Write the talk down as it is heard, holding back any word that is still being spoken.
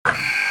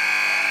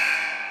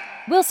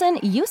Wilson,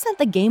 you sent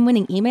the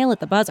game-winning email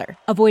at the buzzer,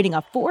 avoiding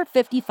a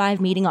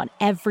 4:55 meeting on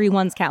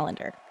everyone's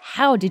calendar.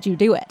 How did you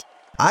do it?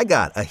 I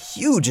got a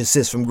huge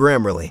assist from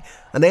Grammarly,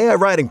 an AI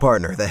writing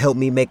partner that helped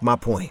me make my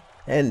point.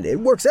 And it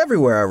works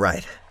everywhere I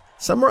write.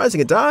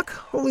 Summarizing a doc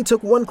only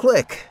took one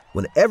click.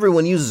 When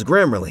everyone uses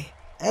Grammarly,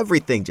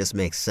 everything just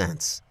makes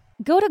sense.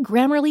 Go to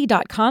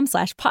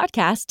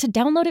Grammarly.com/podcast to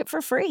download it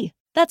for free.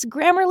 That's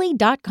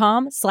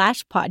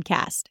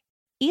Grammarly.com/podcast.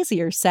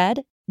 Easier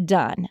said,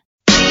 done.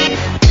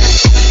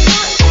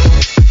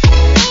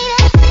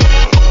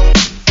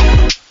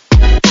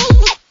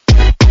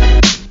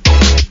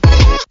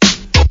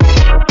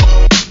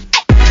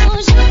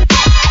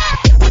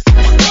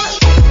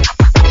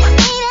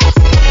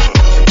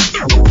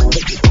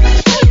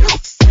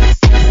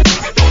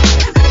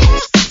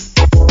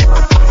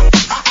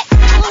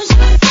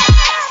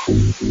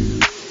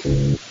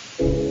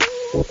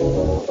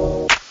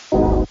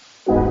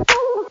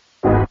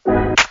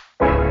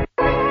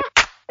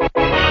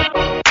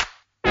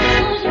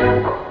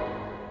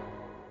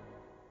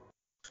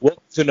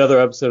 Welcome to another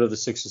episode of the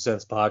Sixer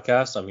Sense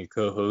podcast. I'm your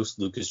co-host,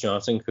 Lucas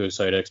Johnson,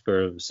 co-site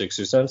expert of the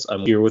Sixer Sense.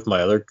 I'm here with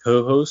my other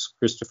co-host,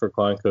 Christopher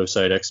Klein,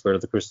 co-site expert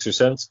of the Sixer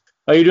Sense.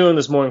 How you doing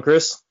this morning,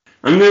 Chris?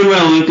 I'm doing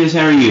well, Lucas.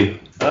 How are you?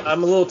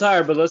 I'm a little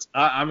tired, but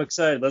I'm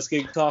excited. Let's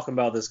get talking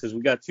about this because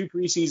we got two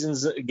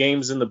preseason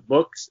games in the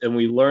books, and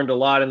we learned a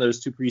lot in those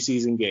two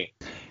preseason games.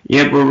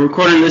 Yep, we're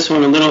recording this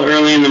one a little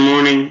early in the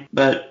morning,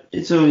 but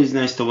it's always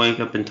nice to wake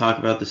up and talk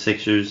about the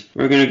Sixers.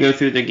 We're going to go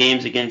through the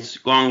games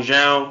against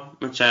Guangzhou,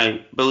 which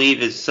I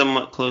believe is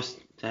somewhat close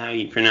to how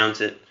you pronounce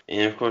it,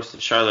 and of course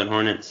the Charlotte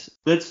Hornets.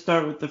 Let's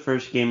start with the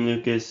first game,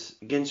 Lucas.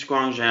 Against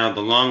Guangzhou,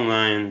 the Long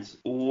Lions,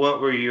 what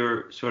were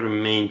your sort of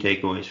main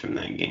takeaways from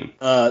that game?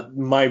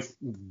 My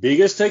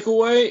biggest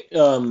takeaway,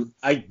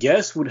 I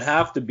guess, would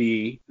have to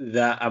be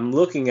that I'm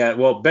looking at,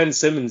 Ben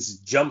Simmons'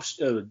 jump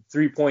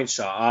three-point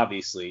shot,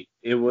 obviously.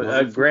 It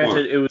was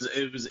granted it was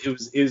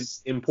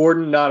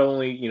important not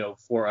only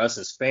for us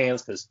as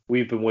fans because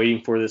we've been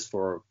waiting for this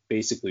for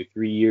basically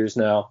 3 years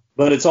now,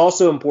 but it's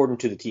also important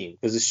to the team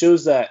because it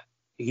shows that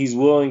he's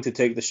willing to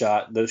take the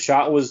shot. The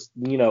shot was,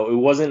 it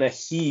wasn't a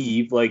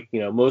heave like,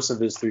 most of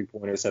his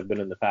three-pointers have been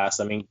in the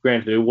past. I mean,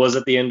 granted, it was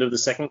at the end of the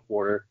second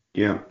quarter.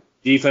 Yeah.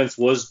 Defense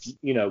was,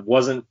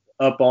 wasn't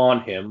up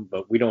on him,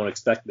 but we don't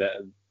expect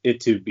it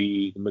to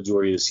be the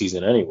majority of the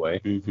season anyway.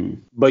 Mm-hmm.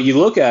 But you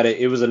look at it,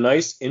 it was a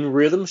nice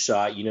in-rhythm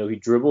shot. He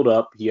dribbled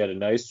up. He had a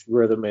nice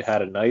rhythm. It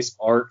had a nice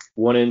arc,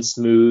 went in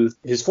smooth.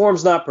 His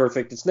form's not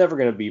perfect. It's never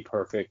going to be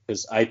perfect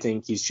because I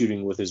think he's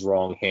shooting with his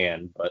wrong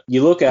hand. But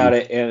you look at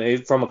it,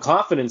 and from a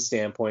confidence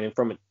standpoint and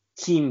from a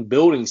team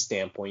building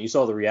standpoint, you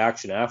saw the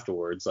reaction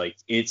afterwards. Like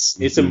it's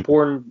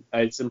important.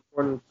 It's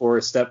important for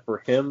a step for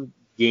him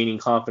gaining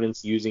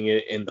confidence using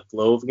it in the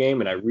flow of the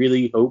game, and I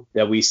really hope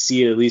that we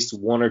see it at least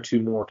one or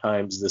two more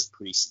times this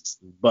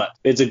preseason. But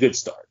it's a good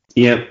start.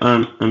 Yep,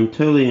 I'm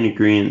totally in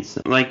agreement.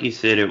 Like you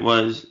said, it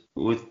was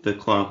with the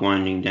clock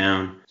winding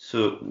down,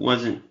 so it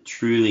wasn't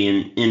truly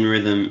an in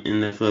rhythm,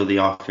 in the flow of the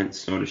offense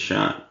sort of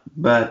shot.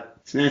 But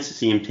it's nice to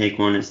see him take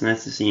one. It's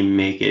nice to see him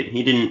make it.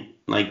 He didn't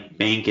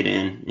bank it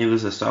in. It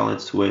was a solid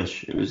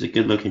swish. It was a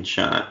good looking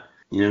shot.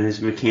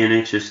 His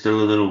mechanics are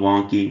still a little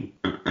wonky.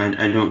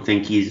 I don't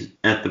think he's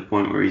at the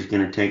point where he's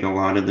going to take a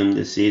lot of them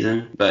this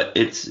season, but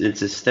it's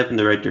a step in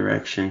the right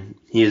direction.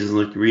 He has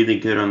looked really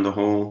good on the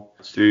whole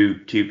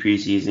through two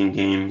preseason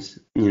games.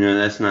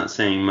 That's not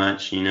saying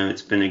much.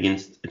 It's been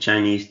against a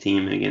Chinese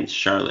team and against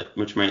Charlotte,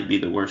 which might be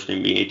the worst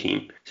NBA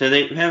team. So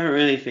they haven't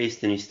really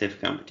faced any stiff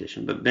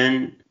competition. But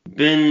Ben,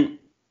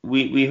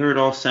 we heard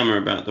all summer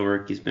about the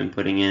work he's been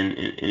putting in,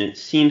 and it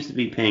seems to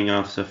be paying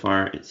off so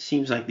far. It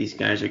seems like these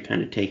guys are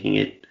kind of taking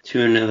it to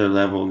another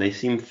level. They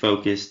seem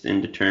focused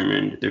and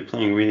determined. They're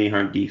playing really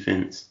hard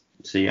defense.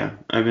 So yeah,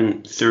 I've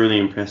been thoroughly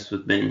impressed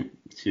with Ben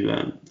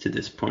to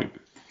this point.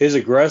 His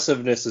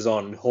aggressiveness is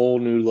on a whole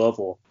new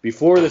level.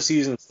 Before the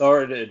preseason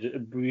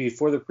started,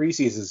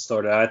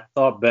 I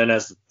thought Ben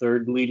as the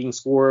third leading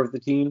scorer of the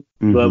team.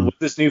 Mm-hmm. But with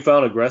this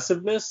newfound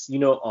aggressiveness,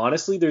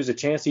 honestly, there's a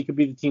chance he could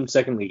be the team's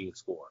second leading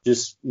scorer.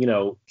 Just,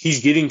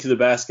 he's getting to the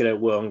basket at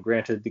will. And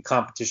granted, the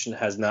competition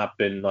has not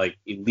been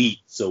elite,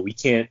 so we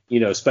can't,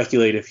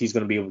 speculate if he's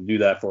going to be able to do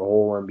that for a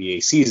whole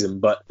NBA season.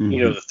 But,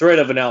 the threat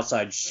of an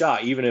outside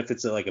shot, even if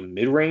it's a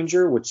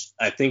mid-ranger, which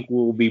I think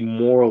will be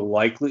more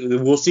likely,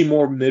 we'll see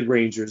more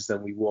mid-rangers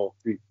than we will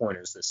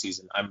three-pointers this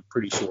season, I'm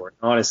pretty sure.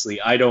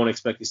 Honestly, I don't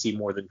expect to see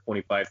more than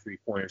 25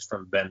 three-pointers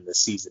from Ben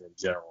this season in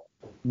general.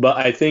 But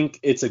I think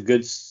it's a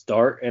good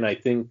start, and I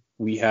think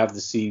we have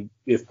to see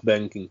if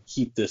Ben can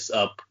keep this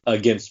up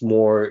against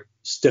more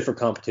stiffer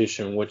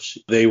competition, which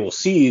they will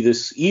see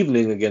this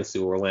evening against the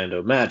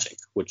Orlando Magic,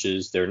 which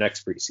is their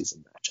next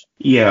preseason matchup.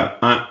 Yeah,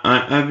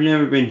 I've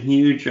never been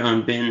huge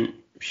on Ben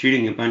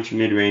shooting a bunch of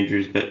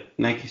mid-rangers, but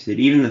like you said,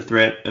 even the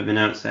threat of an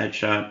outside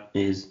shot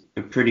is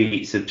a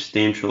pretty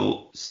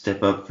substantial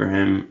step up for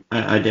him.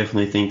 I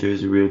definitely think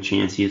there's a real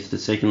chance he is the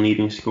second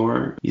leading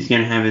scorer. He's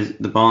going to have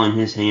the ball in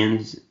his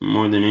hands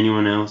more than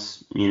anyone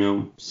else,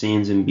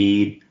 sans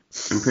Embiid.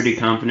 I'm pretty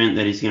confident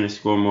that he's going to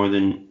score more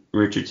than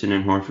Richardson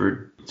and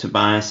Horford.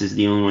 Tobias is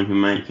the only one who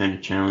might kind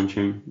of challenge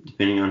him,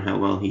 depending on how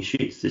well he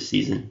shoots this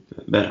season.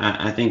 But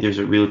I think there's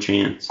a real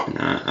chance, and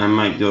I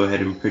might go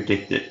ahead and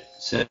predict it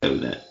so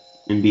that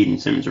Embiid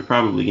and Simmons are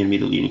probably going to be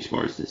the leading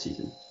scorers this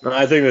season.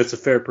 I think that's a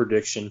fair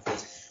prediction.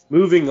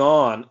 Moving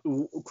on,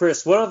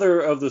 Chris, what other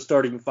of the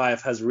starting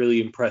five has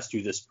really impressed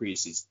you this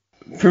preseason?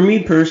 For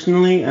me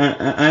personally,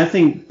 I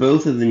think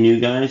both of the new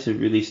guys have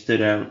really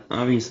stood out,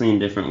 obviously in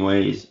different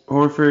ways.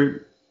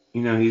 Horford,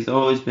 he's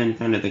always been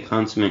kind of the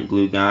consummate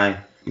glue guy.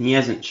 He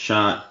hasn't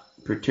shot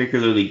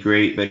particularly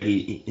great, but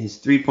his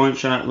three-point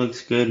shot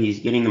looks good. He's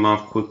getting them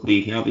off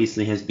quickly. He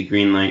obviously has the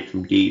green light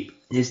from deep.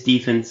 His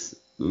defense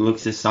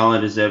looks as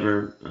solid as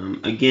ever.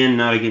 Again,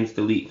 not against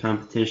elite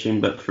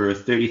competition, but for a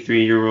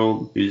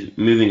 33-year-old who's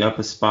moving up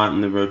a spot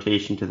in the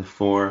rotation to the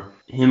 4,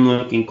 him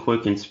looking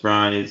quick and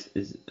spry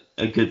is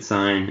a good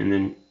sign. And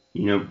then,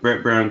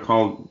 Brett Brown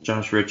called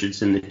Josh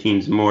Richardson the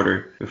team's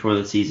mortar before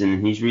the season,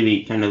 and he's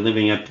really kind of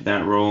living up to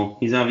that role.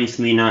 He's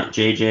obviously not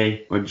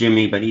JJ or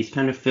Jimmy, but he's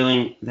kind of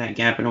filling that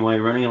gap in a way,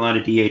 running a lot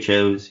of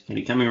DHOs, kind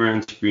of coming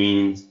around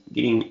screens,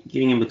 getting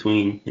in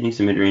between, hitting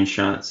some mid-range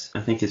shots.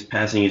 I think his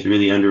passing is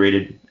really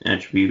underrated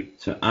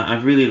attribute. So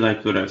I've really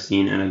liked what I've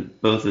seen out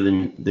of both of the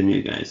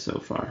new guys so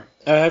far.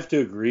 I have to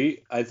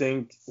agree. I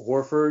think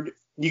Horford,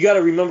 you got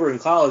to remember in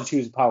college he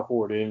was a power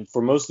forward, and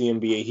for most of the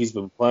NBA he's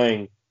been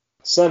playing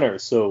center.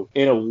 So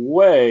in a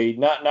way,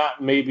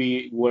 not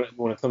maybe when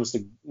it comes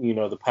to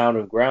the pound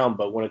and ground,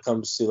 but when it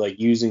comes to like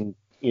using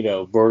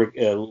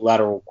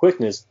lateral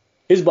quickness,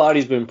 his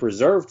body's been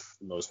preserved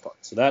for the most part.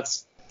 So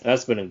that's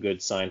been a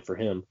good sign for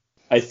him.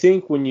 I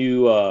think when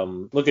you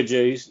look at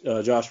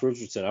Josh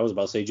Richardson, I was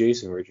about to say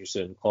Jason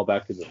Richardson, call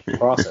back to the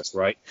process,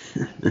 right?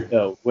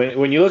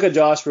 When you look at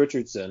Josh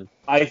Richardson,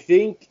 I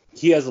think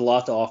he has a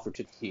lot to offer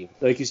to the team.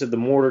 Like you said, the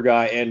mortar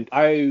guy, and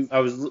I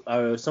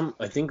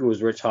think it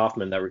was Rich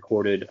Hoffman that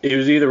recorded. It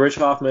was either Rich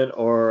Hoffman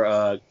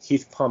or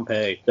Keith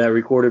Pompey that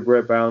recorded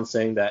Brett Brown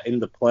saying that in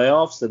the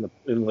playoffs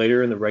and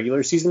later in the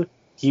regular season,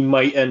 he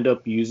might end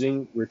up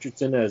using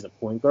Richardson as a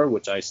point guard,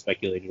 which I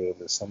speculated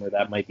over the summer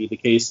that might be the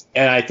case.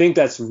 And I think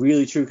that's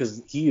really true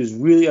because he is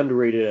really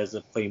underrated as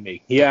a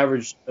playmaker. He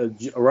averaged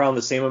around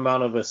the same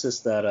amount of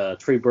assists that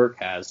Trey Burke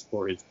has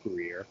for his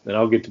career. And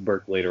I'll get to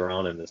Burke later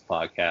on in this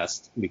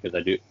podcast because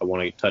I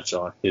want to touch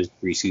on his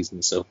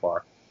preseason so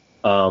far.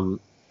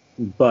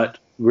 But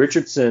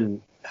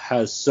Richardson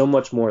has so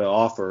much more to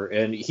offer,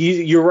 and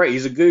you're right,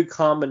 he's a good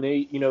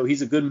combination.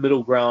 He's a good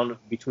middle ground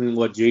between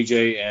what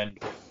JJ and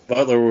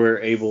Butler were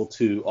able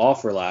to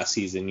offer last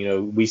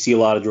season. We see a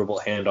lot of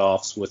dribble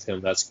handoffs with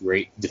him. That's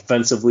great.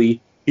 Defensively,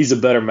 he's a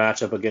better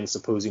matchup against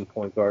opposing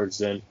point guards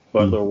than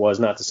Butler was.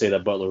 Not to say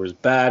that Butler was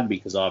bad,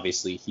 because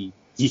obviously he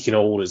can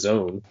hold his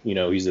own.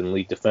 He's an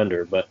elite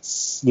defender. But,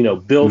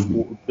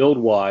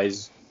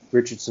 build-wise,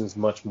 Richardson's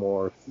much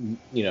more,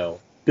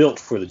 built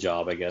for the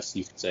job, I guess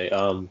you could say.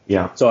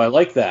 So I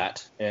like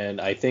that.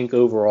 And I think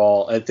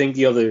overall,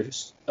 the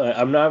others,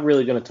 I'm not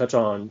really going to touch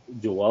on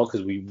Joel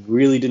because we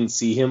really didn't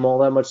see him all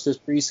that much this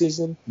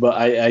preseason. But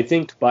I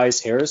think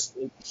Tobias Harris,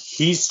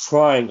 he's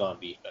trying on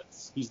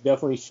defense. He's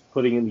definitely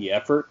putting in the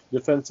effort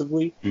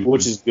defensively,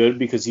 which is good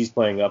because he's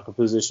playing up a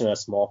position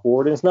as small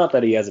forward. And it's not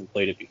that he hasn't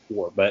played it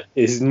before, but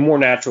his more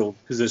natural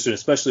position,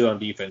 especially on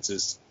defense,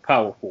 is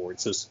power forward.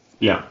 So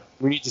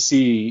we need to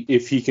see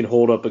if he can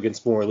hold up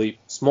against more elite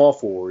small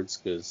forwards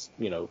because,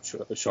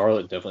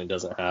 Charlotte definitely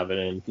doesn't have it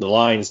and the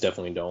Lions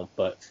definitely don't.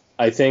 But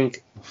I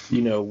think,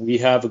 we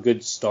have a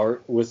good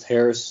start with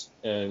Harris,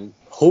 and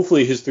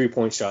hopefully his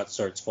three-point shot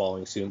starts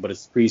falling soon, but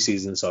it's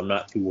preseason, so I'm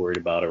not too worried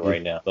about it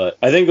right now. But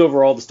I think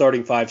overall the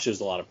starting five shows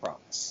a lot of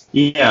promise.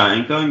 Yeah,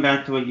 and going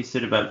back to what you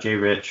said about Jay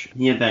Rich,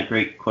 he had that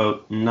great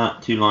quote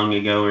not too long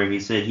ago where he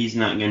said he's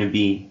not going to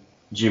be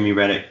Jimmy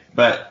Reddick.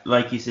 But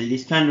like you said,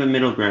 he's kind of a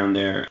middle ground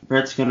there.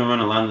 Brett's going to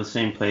run a lot of the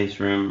same plays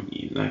for him.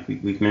 Like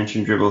we've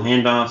mentioned, dribble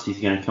handoffs. He's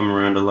going to come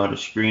around a lot of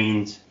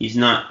screens. He's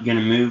not going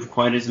to move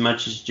quite as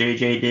much as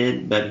JJ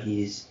did, but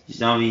he's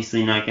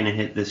obviously not going to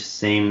hit the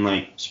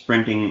same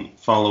sprinting,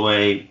 fall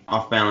away,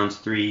 off balance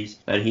threes.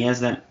 But he has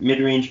that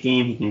mid-range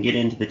game. He can get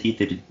into the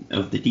teeth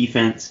of the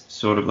defense,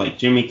 sort of like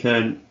Jimmy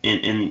could.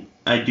 And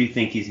I do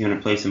think he's going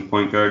to play some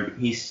point guard.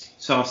 He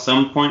saw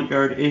some point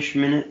guard-ish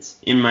minutes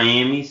in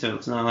Miami, so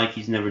it's not like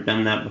he's never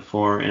done that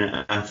before,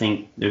 and I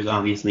think there's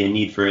obviously a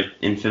need for it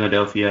in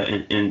Philadelphia.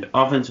 And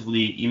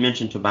offensively, you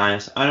mentioned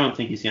Tobias. I don't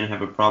think he's going to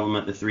have a problem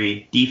at the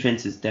 3.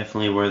 Defense is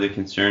definitely where the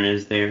concern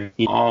is there.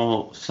 He's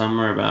all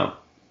summer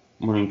about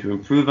wanting to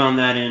improve on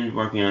that end,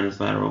 working on his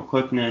lateral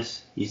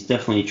quickness. He's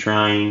definitely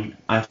trying.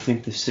 I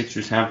think the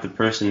Sixers have the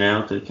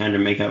personnel to kind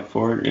of make up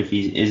for it if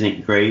he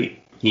isn't great.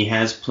 He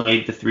has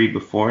played the 3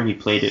 before. He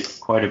played it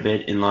quite a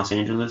bit in Los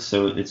Angeles,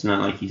 so it's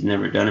not like he's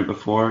never done it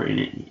before,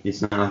 and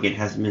it's not like it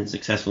hasn't been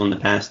successful in the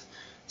past.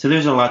 So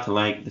there's a lot to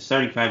like. The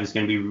starting 5 is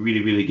going to be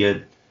really, really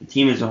good. The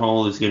team as a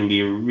whole is going to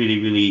be a really,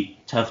 really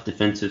tough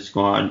defensive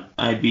squad.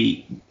 I'd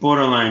be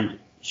borderline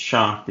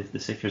shocked if the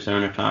Sixers are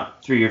in a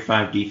top 3 or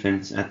 5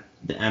 defense at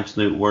the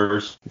absolute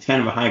worst. It's kind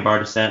of a high bar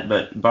to set,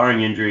 but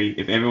barring injury,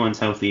 if everyone's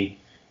healthy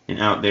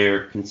and out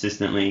there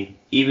consistently.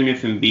 Even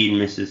if Embiid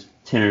misses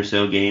 10 or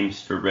so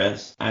games for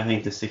rest, I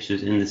think the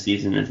Sixers end the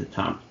season as a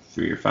top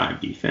 3 or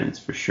 5 defense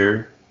for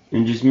sure.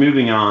 And just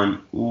moving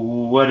on,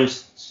 what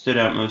has stood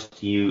out most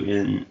to you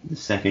in the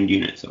second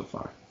unit so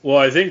far? Well,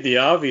 I think the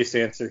obvious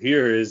answer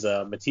here is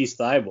Matisse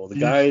Thybulle. The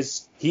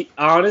guy's,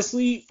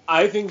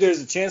 I think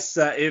there's a chance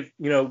that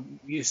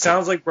it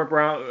sounds like Brett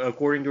Brown,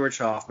 according to Rich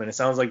Hoffman, it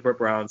sounds like Brett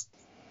Brown's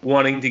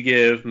wanting to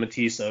give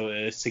Matisse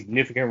a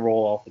significant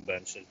role off the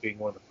bench as being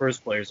one of the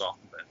first players off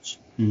the bench.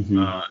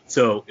 Mm-hmm.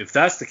 So if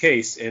that's the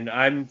case, and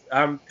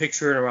I'm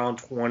picturing around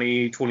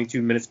 20,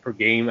 22 minutes per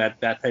game at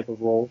that type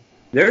of role,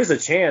 there's a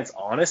chance,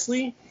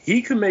 honestly,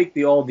 he could make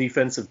the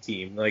all-defensive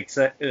team,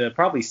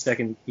 probably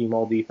second team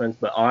all-defense.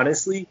 But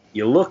honestly,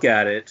 you look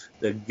at it,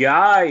 the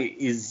guy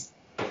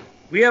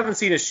we haven't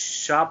seen a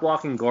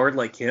shot-blocking guard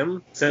like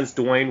him since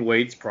Dwayne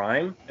Wade's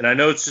prime. And I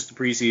know it's just a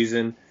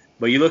preseason,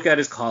 but you look at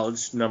his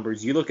college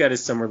numbers, you look at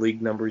his summer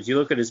league numbers, you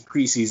look at his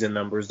preseason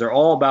numbers, they're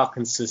all about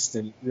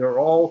consistent. They're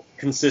all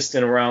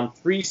consistent around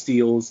 3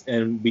 steals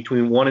and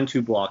between 1 and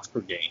 2 blocks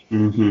per game.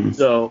 Mm-hmm.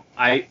 So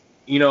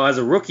as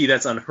a rookie,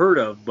 that's unheard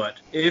of, but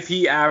if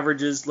he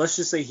averages, let's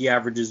just say he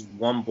averages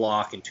 1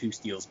 block and 2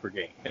 steals per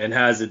game and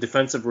has a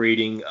defensive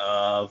rating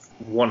of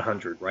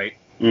 100, right?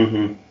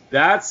 Mm-hmm.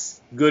 That's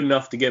good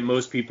enough to get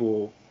most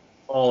people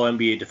all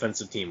NBA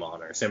defensive team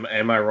honors.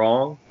 Am I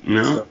wrong?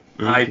 No. So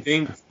I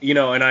think,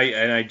 and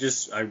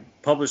I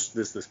published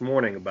this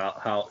morning about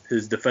how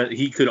his defense,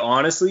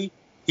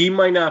 he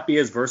might not be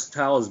as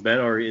versatile as Ben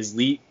or as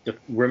elite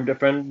rim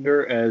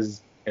defender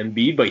as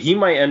Embiid, but he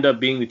might end up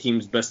being the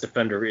team's best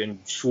defender in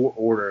short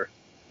order.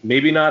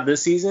 Maybe not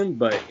this season,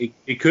 but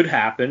it could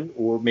happen,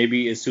 or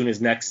maybe as soon as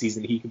next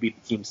season he could be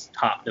the team's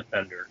top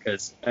defender.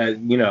 Because I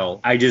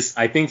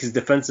think his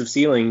defensive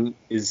ceiling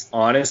is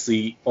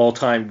honestly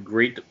all-time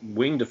great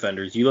wing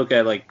defenders. You look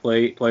at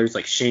players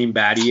like Shane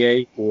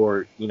Battier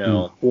or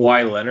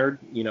Kawhi Leonard.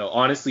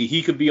 Honestly,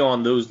 he could be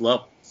on those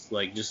levels.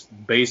 Just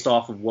based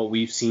off of what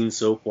we've seen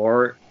so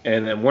far.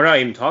 And then we're not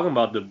even talking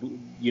about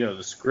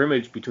the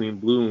scrimmage between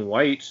blue and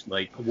white.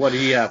 What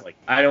did he have?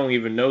 I don't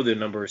even know the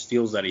number of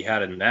steals that he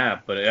had in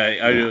that, but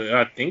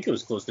I think it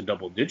was close to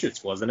double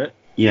digits, wasn't it?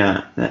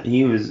 Yeah,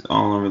 he was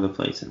all over the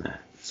place in that.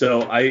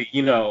 So he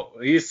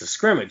used to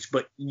scrimmage,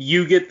 but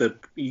you get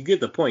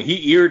the point.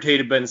 He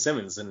irritated Ben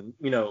Simmons and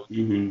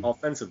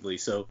offensively.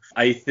 So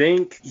I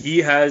think he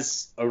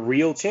has a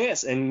real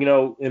chance. And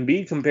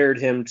Embiid compared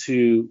him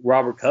to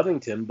Robert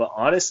Covington, but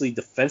honestly,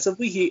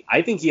 defensively,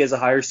 I think he has a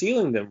higher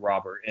ceiling than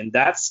Robert, and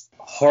that's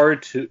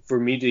hard for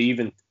me to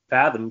even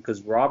fathom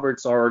because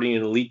Robert's already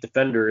an elite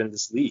defender in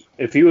this league.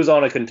 If he was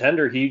on a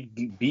contender,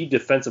 he'd be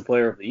Defensive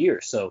Player of the Year.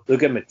 So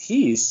look at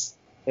Matisse.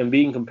 And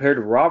being compared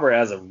to Robert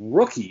as a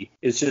rookie,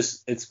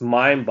 it's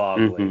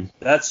mind-boggling. Mm-hmm.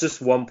 That's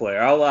just one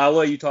player. I'll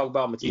let you talk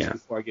about Matisse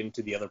before I get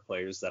into the other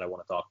players that I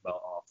want to talk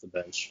about off the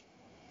bench.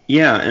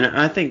 Yeah, and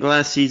I think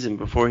last season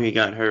before he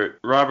got hurt,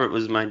 Robert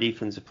was my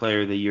Defensive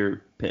Player of the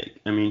Year pick.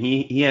 I mean,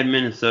 he had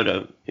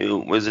Minnesota, who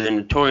was a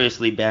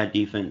notoriously bad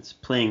defense,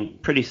 playing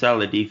pretty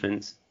solid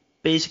defense,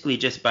 basically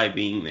just by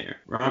being there.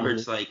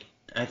 Robert's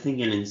I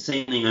think an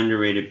insanely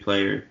underrated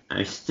player.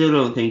 I still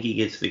don't think he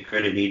gets the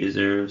credit he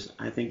deserves.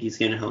 I think he's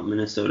going to help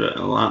Minnesota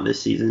a lot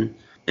this season.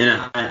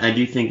 And I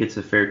do think it's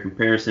a fair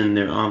comparison.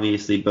 They're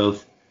obviously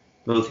both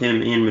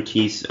him and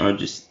Matisse are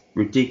just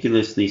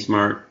ridiculously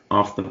smart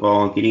off the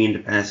ball, getting into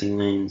passing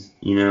lanes.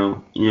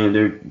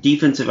 Their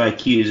defensive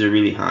IQs are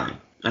really high.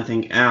 I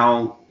think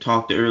Al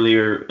talked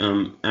earlier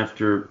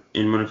after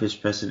in one of his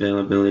press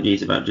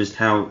availabilities about just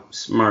how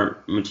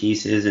smart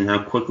Matisse is and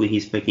how quickly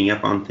he's picking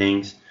up on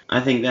things. I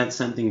think that's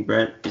something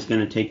Brett is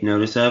going to take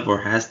notice of or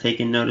has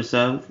taken notice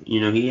of.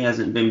 He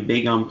hasn't been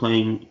big on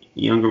playing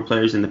younger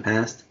players in the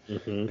past.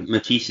 Mm-hmm.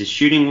 Matisse is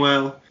shooting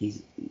well.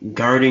 He's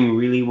guarding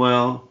really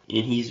well.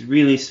 And he's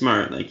really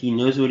smart. He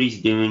knows what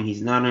he's doing.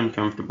 He's not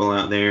uncomfortable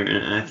out there.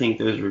 And I think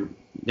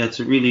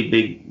that's a really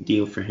big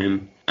deal for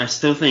him. I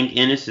still think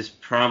Ennis is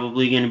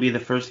probably going to be the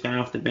first guy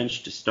off the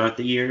bench to start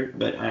the year,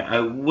 but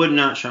I would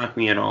not shock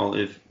me at all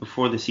if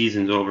before the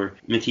season's over,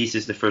 Matisse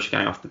is the first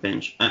guy off the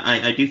bench.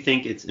 I do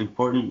think it's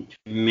important to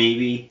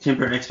maybe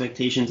temper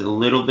expectations a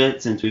little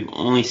bit since we've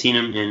only seen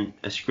him in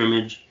a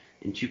scrimmage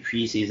in 2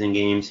 preseason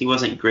games. He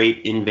wasn't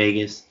great in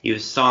Vegas. He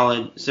was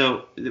solid,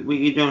 so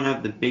we don't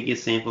have the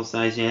biggest sample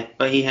size yet,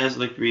 but he has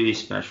looked really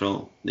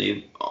special.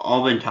 They've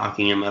all been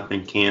talking him up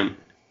in camp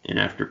and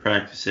after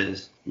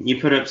practices. He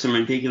put up some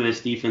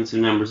ridiculous defensive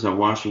numbers at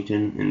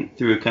Washington, and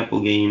through a couple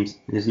games,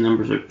 his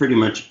numbers are pretty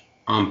much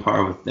on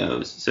par with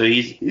those. So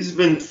he's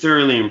been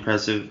thoroughly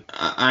impressive.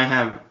 I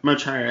have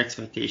much higher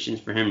expectations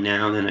for him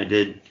now than I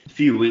did a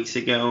few weeks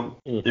ago.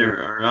 Mm-hmm.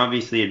 There are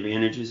obviously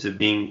advantages of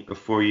being a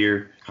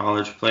 4-year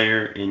college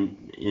player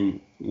and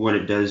what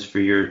it does for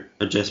your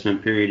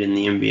adjustment period in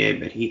the NBA,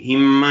 but he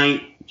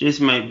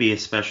might be a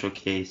special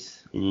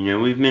case.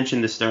 And, we've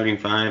mentioned the starting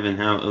 5 and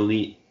how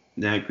elite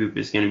that group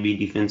is going to be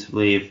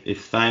defensively.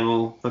 If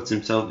Thybulle puts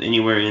himself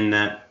anywhere in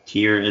that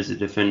tier as a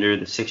defender,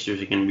 the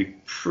Sixers are going to be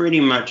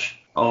pretty much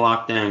a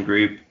lockdown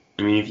group.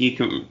 I mean, if you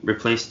can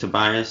replace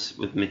Tobias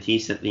with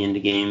Matisse at the end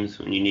of games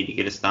when you need to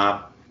get a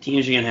stop,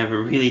 teams are going to have a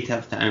really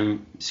tough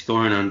time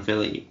scoring on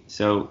Philly.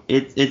 So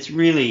it's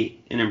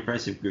really an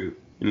impressive group.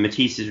 And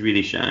Matisse has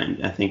really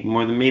shined, I think,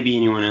 more than maybe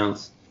anyone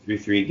else through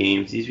 3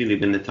 games. He's really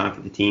been the talk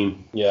of the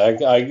team. Yeah,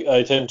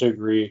 I tend to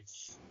agree.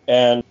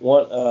 And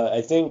what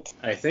I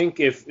think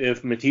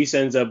if Matisse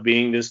ends up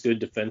being this good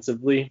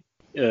defensively,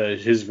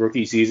 his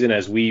rookie season,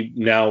 as we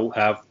now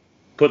have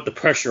put the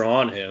pressure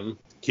on him,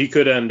 he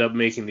could end up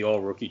making the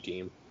all-rookie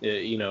team.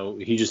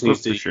 He just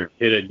needs to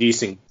hit a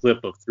decent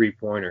clip of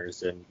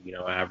 3-pointers and,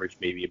 average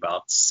maybe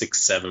about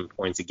 6-7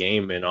 points a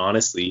game. And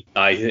honestly,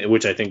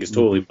 which I think is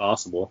totally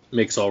possible,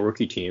 makes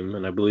all-rookie team.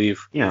 And I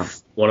believe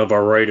one of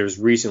our writers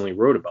recently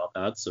wrote about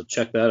that. So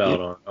check that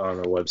out on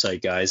our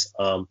website, guys.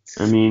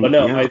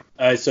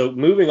 So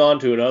moving on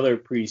to another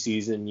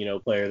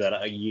preseason, player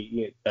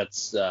that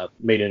that's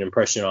made an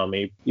impression on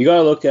me. You got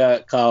to look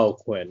at Kyle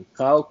Quinn.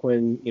 Kyle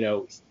Quinn,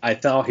 I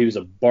thought he was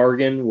a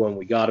bargain when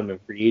we got him in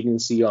free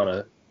agency on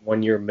a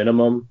 1-year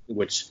minimum,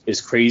 which is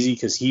crazy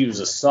because he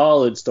was a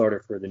solid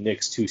starter for the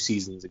Knicks 2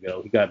 seasons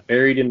ago. He got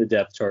buried in the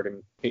depth chart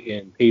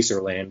in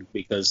Pacerland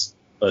because,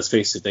 let's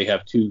face it, they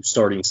have 2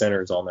 starting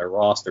centers on their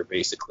roster,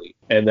 basically.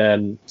 And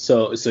then,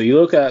 so you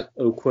look at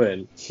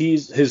O'Quinn,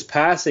 his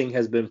passing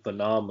has been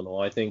phenomenal.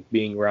 I think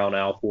being around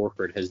Al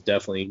Horford has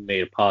definitely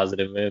made a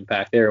positive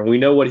impact there. And we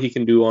know what he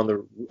can do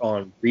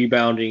on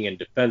rebounding and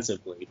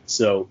defensively.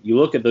 So you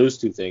look at those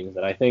 2 things,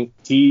 and I think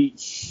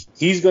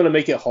he's going to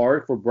make it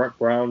hard for Brett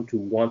Brown to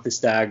want to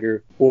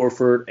stagger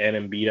Horford and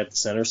Embiid at the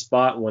center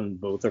spot when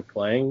both are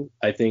playing.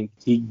 I think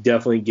he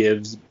definitely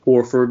gives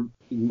Horford.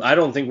 I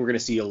don't think we're going to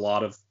see a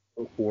lot of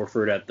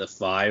Horford at the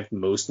 5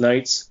 most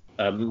nights.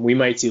 We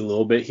might see a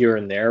little bit here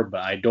and there,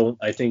 but I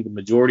think the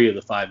majority of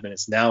the 5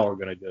 minutes now are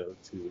going to go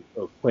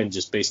to Quinn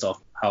just based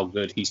off how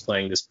good he's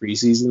playing this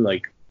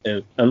preseason.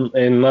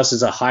 Unless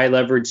it's a high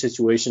leverage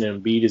situation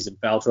and Embiid is in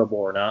foul trouble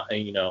or not,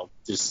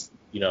 needs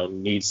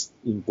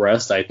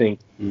rest, I think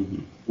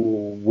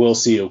we'll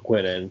see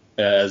O'Quinn in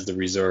as the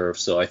reserve.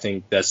 So I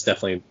think that's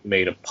definitely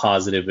made a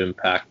positive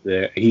impact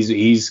there.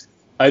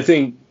 I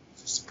think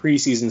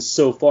preseason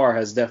so far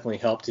has definitely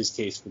helped his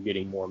case for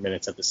getting more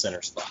minutes at the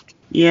center spot.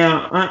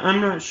 Yeah,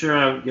 I'm not sure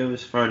I would go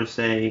as far to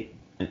say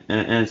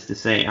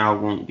Al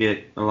won't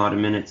get a lot of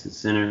minutes at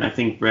center. I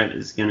think Brett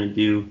is going to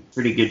do a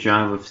pretty good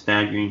job of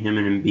staggering him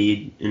and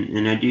Embiid,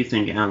 and I do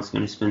think Al's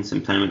going to spend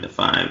some time at the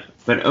 5.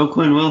 But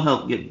O'Quinn will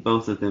help get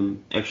both of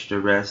them extra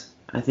rest.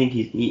 I think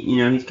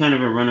he's kind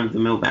of a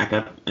run-of-the-mill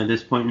backup at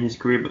this point in his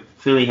career, but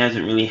Philly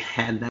hasn't really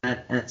had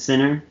that at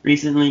center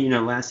recently.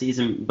 Last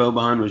season,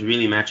 Boban was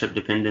really matchup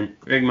dependent.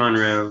 Greg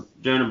Monroe,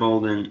 Jonah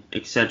Bolden,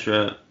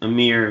 etc.,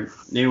 Amir,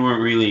 they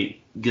weren't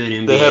really good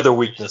in. They had their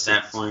weaknesses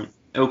at that point.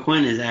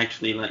 O'Quinn is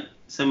actually like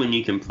someone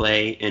you can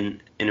play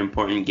in an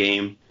important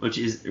game, which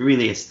is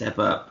really a step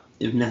up,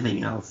 if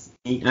nothing else.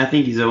 I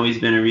think he's always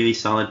been a really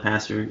solid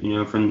passer,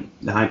 from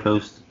the high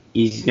post.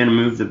 He's going to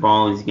move the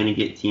ball. He's going to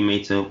get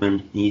teammates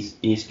open.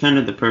 He's kind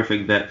of the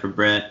perfect bet for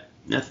Brett.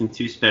 Nothing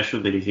too special,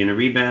 but he's going to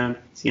rebound.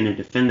 He's going to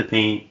defend the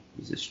paint.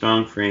 He's a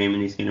strong frame,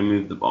 and he's going to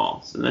move the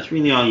ball. So that's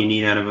really all you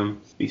need out of him.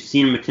 We've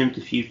seen him attempt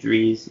a few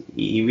threes.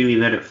 He really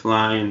let it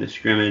fly in the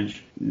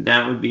scrimmage.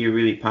 That would be a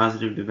really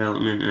positive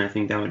development, and I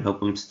think that would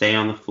help him stay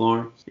on the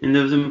floor in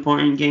those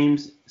important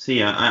games. So,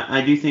 yeah,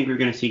 I do think we're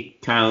going to see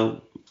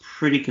Kyle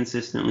pretty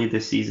consistently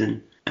this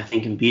season. I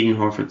think Embiid and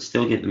Horford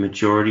still get the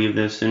majority of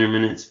those center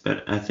minutes,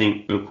 but I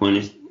think O'Quinn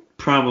is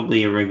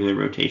probably a regular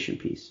rotation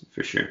piece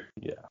for sure.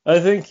 Yeah, I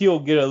think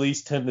he'll get at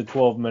least 10 to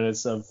 12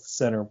 minutes of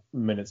center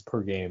minutes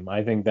per game.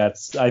 I think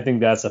that's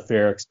a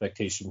fair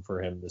expectation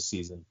for him this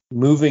season.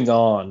 Moving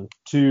on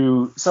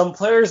to some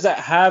players that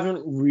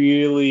haven't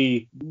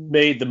really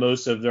made the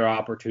most of their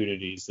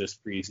opportunities this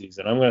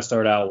preseason. I'm going to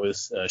start out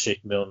with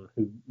Shake Milton,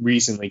 who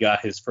recently got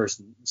his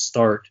first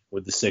start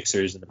with the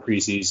Sixers in the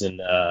preseason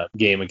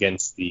game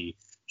against the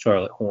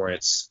Charlotte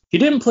Hornets. He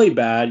didn't play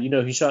bad.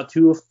 He shot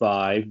 2 of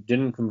 5,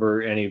 didn't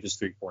convert any of his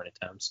 3-point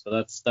attempts,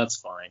 but that's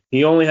fine.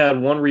 He only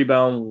had 1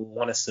 rebound,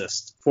 1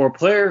 assist. For a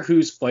player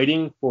who's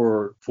fighting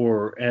for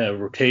a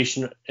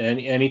rotation,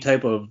 any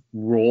type of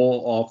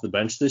role off the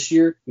bench this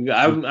year,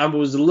 I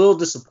was a little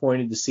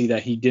disappointed to see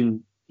that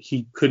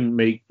he couldn't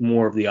make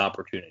more of the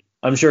opportunity.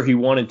 I'm sure he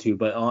wanted to,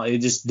 but it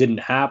just didn't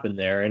happen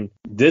there. And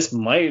this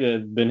might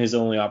have been his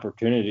only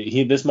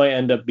opportunity. This might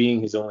end up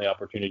being his only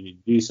opportunity to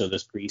do so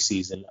this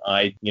preseason.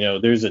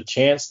 There's a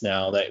chance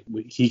now that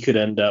he could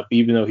end up,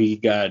 even though he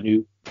got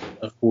a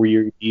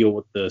 4-year deal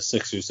with the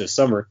Sixers this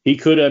summer, he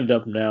could end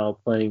up now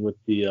playing with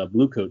the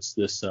Bluecoats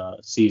this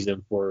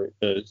season for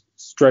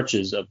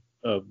stretches of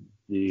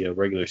the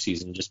regular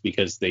season, just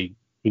because he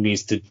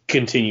needs to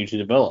continue to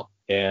develop.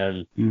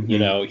 And,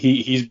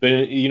 he's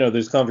been,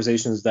 there's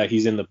conversations that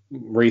he's in the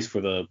race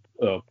for the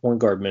point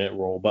guard minute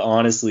role, but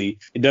honestly,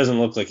 it doesn't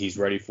look like he's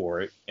ready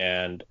for it.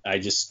 And I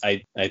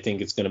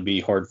think it's going to be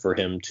hard for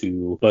him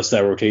to bust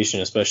that rotation,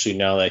 especially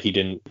now that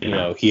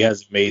he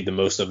hasn't made the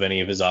most of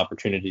any of his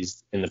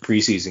opportunities in the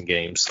preseason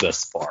games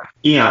thus far.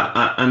 Yeah,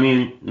 I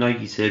mean,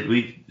 like you said,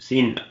 we've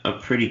seen a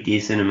pretty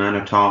decent amount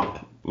of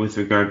talk with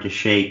regard to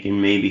Shake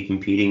and maybe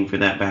competing for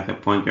that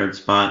backup point guard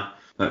spot.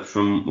 But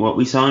from what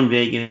we saw in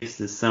Vegas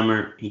this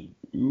summer, he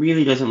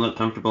really doesn't look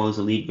comfortable as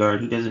a lead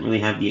guard. He doesn't really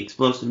have the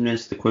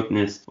explosiveness, the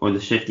quickness, or the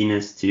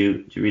shiftiness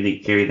to really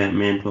carry that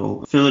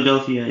mantle.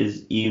 Philadelphia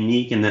is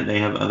unique in that they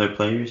have other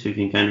players who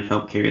can kind of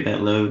help carry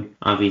that load.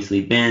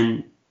 Obviously,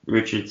 Ben,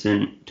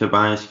 Richardson,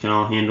 Tobias can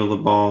all handle the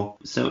ball.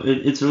 So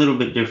it's a little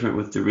bit different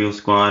with the real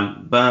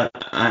squad, but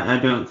I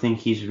don't think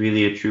he's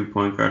really a true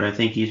point guard. I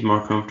think he's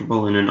more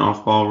comfortable in an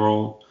off-ball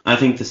role. I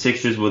think the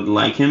Sixers would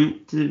like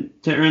him to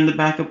earn the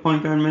backup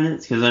point guard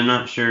minutes because I'm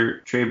not sure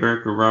Trey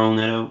Burke or Raul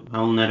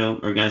Neto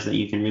are guys that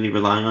you can really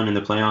rely on in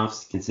the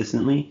playoffs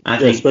consistently. I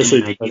think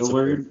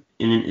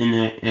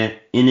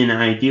in an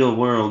ideal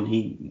world,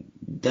 he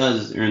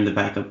does earn the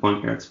backup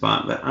point guard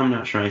spot, but I'm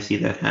not sure I see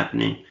that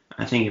happening.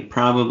 I think it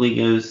probably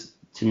goes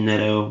to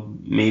Neto,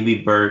 maybe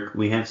Burke.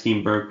 We have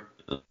seen Burke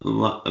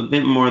a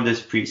bit more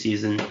this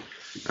preseason,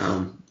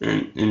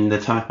 and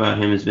the talk about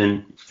him has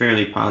been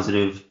fairly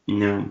positive,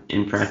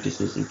 in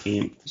practices and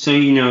camp. So,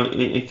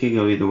 it could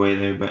go either way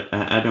there, but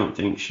I don't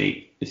think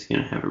Shake is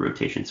going to have a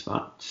rotation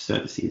spot to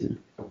start the season.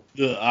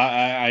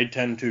 I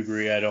tend to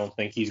agree. I don't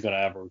think he's going to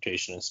have a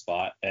rotation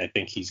spot. I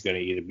think he's going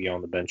to either be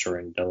on the bench or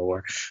in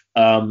Delaware.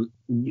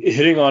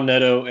 Hitting on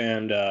Neto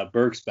and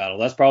Burke's battle,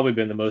 that's probably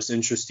been the most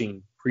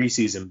interesting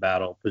preseason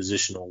battle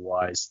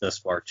positional-wise thus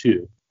far,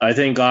 too. I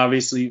think,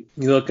 obviously,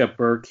 you look at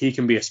Burke, he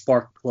can be a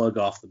spark plug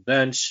off the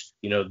bench.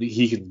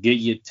 He can get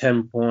you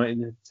 10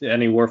 points,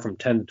 anywhere from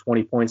 10 to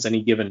 20 points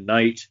any given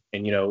night.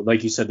 And,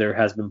 like you said, there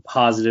has been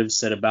positives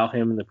said about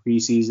him in the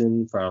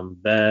preseason from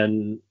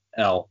Ben,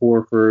 Al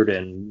Horford,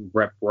 and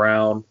Brett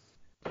Brown.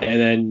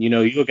 And then, you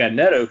look at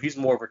Neto, he's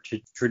more of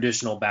a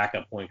traditional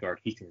backup point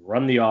guard. He can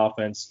run the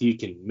offense. He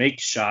can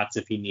make shots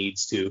if he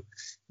needs to,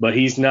 but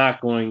he's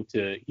not going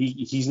to,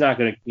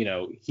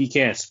 he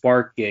can't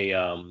spark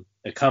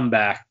a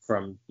comeback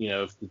from,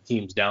 if the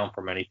team's down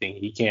from anything.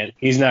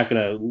 He's not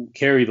going to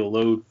carry the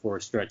load for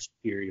a stretched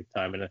period of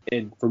time.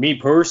 And for me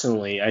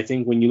personally, I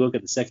think when you look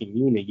at the second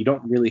unit, you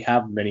don't really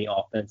have many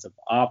offensive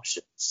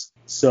options.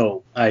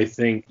 So I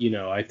think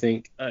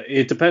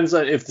it depends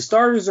on if the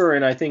starters are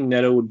in. I think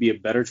Neto would be a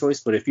better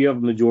choice, but if you have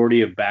a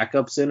majority of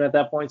backups in at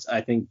that point,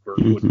 I think Burke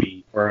would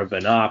be more of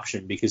an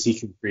option because he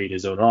can create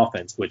his own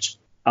offense, which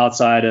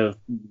outside of,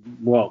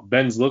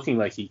 Ben's looking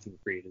like he can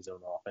create his own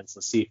offense.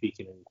 Let's see if he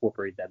can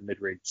incorporate that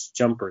mid-range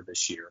jumper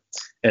this year,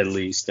 at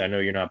least. I know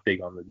you're not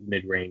big on the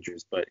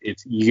mid-rangers, but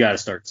you got to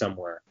start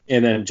somewhere.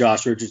 And then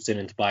Josh Richardson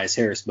and Tobias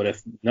Harris. But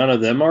if none of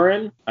them are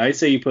in, I'd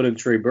say you put in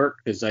Trey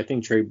Burke because I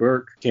think Trey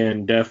Burke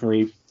can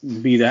definitely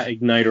be that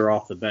igniter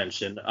off the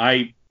bench. And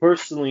I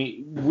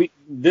personally,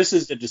 this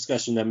is a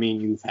discussion that me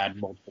and you've had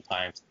multiple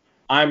times.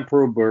 I'm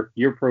pro Burke,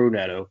 you're pro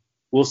Neto.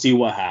 We'll see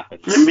what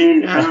happens. I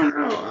mean, I don't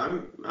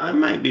know.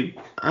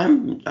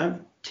 I've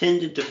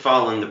tended to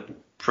fall in the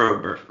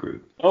pro Burke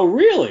group. Oh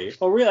really?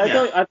 Yeah.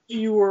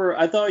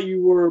 I thought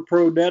you were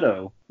pro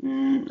Neto.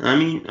 I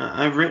mean,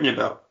 I've written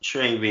about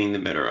Trey being the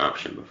better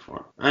option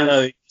before.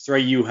 That's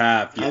right. You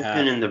have. I've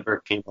been in the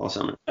Burke camp all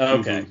summer.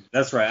 Okay,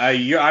 That's right.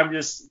 I'm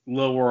just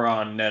lower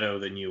on Neto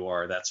than you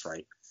are. That's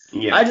right.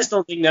 Yeah. I just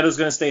don't think Neto's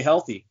going to stay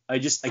healthy. I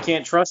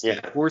can't trust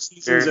him. 4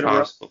 seasons in a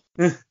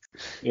row.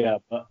 Yeah,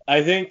 but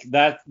I think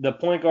that the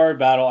point guard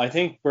battle, I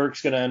think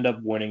Burke's going to end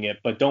up winning it,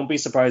 but don't be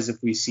surprised if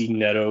we see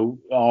Neto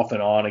off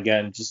and on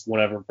again, just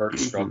whenever Burke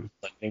struggles.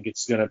 I think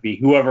it's going to be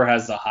whoever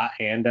has the hot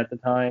hand at the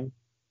time.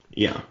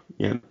 Yeah.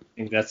 I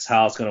think that's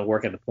how it's going to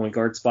work at the point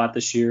guard spot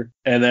this year.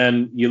 And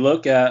then you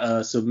look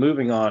at, so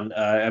moving on,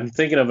 I'm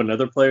thinking of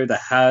another player that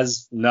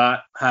has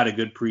not had a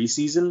good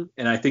preseason,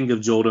 and I think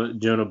of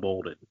Jonah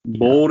Bolden. Yeah.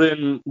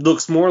 Bolden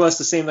looks more or less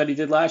the same that he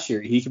did last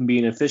year. He can be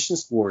an efficient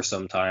scorer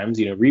sometimes,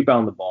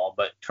 rebound the ball,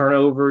 but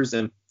turnovers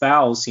and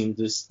fouls seem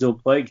to still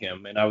plague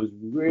him, and I was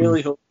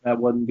really hoping that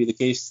wouldn't be the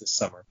case this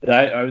summer.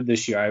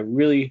 This year,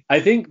 I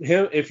think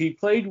if he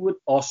played with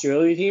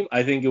Australia team,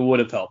 I think it would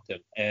have helped him,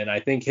 and I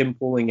think him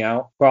pulling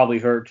out probably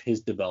hurt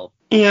his development.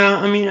 Yeah,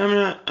 I mean,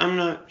 I'm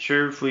not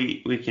sure if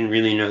we can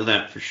really know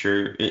that for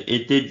sure.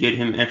 It did get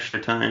him extra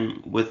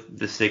time with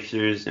the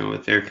Sixers and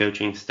with their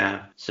coaching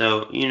staff,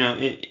 so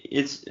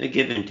it's a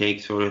give and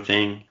take sort of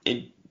thing.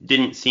 It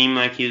didn't seem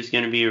like he was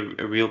going to be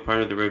a real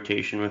part of the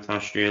rotation with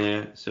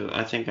Australia, so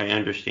I think I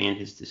understand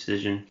his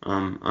decision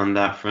on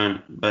that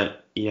front.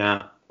 But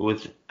yeah,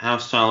 with how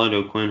solid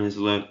O'Quinn has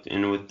looked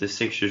and with the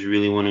Sixers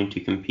really wanting to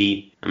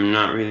compete, I'm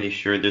not really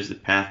sure there's a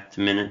path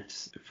to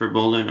minutes for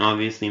Bolden.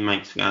 Obviously,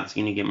 Mike Scott's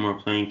going to get more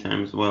playing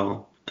time as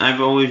well.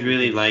 I've always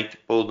really liked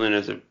Bolden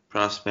as a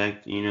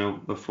prospect.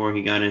 Before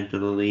he got into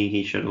the league,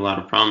 he showed a lot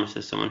of promise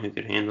as someone who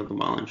could handle the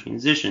ball in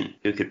transition,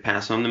 who could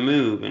pass on the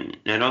move, and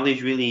had all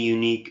these really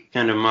unique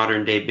kind of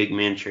modern day big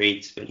man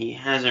traits, but he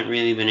hasn't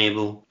really been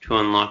able to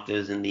unlock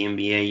those in the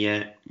NBA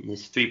yet.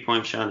 His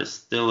 3-point shot is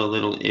still a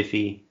little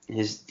iffy.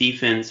 His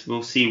defense,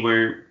 we'll see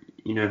where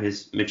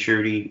his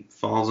maturity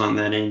falls on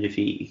that end, if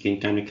he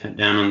can kind of cut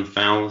down on the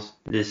fouls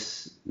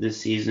this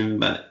season.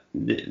 But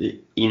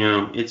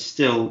it's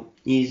still,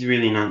 he's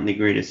really not in the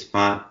greatest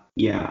spot.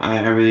 Yeah,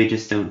 I really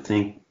just don't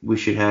think we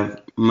should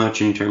have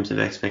much in terms of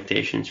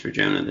expectations for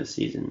Jonah this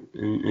season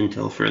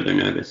until further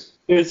notice.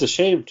 It's a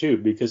shame too,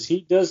 because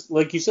he does,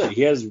 like you said,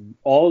 he has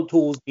all the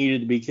tools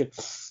needed to be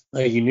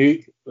a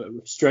unique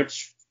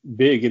stretch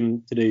big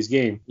in today's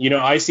game.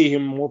 I see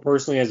him more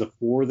personally as a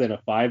 4 than a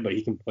 5, but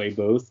he can play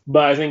both.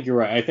 But I think you're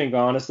right. I think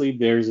honestly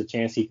there's a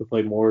chance he could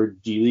play more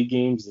G League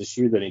games this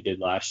year than he did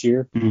last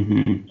year.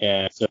 Mm-hmm.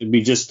 And so it'd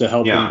be just to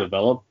help him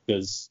develop,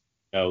 because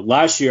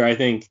last year I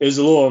think it was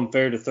a little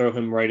unfair to throw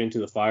him right into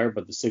the fire,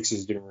 but the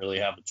Sixers didn't really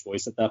have a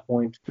choice at that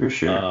point. For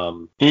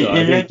sure.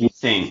 I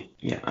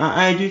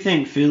do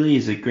think Philly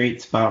is a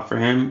great spot for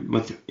him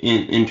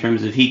in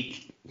terms of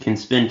he can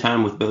spend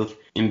time with both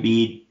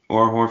Embiid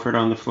or Horford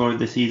on the floor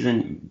this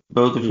season,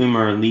 both of whom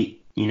are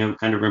elite,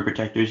 kind of rim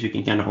protectors who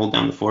can kind of hold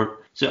down the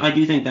fort. So I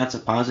do think that's a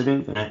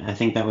positive, and I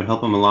think that would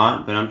help him a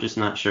lot, but I'm just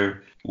not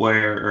sure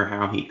where or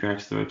how he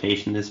cracks the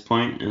rotation at this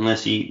point,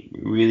 unless he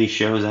really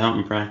shows out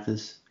in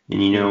practice.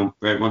 And,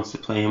 Brett wants to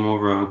play him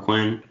over on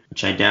Quinn,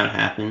 which I doubt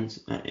happens.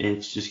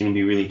 It's just going to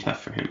be really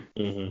tough for him.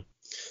 Mm-hmm.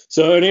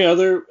 So any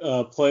other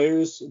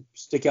players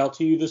stick out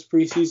to you this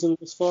preseason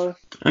thus far?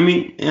 I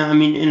mean,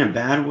 in a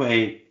bad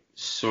way,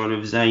 sort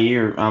of.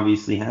 Zaire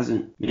obviously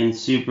hasn't been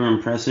super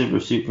impressive or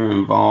super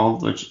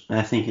involved, which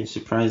I think has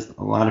surprised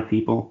a lot of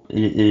people.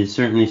 It has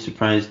certainly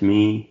surprised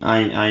me.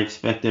 I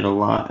expected a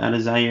lot out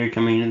of Zaire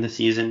coming into the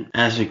season.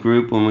 As a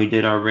group, when we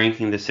did our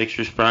Ranking the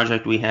Sixers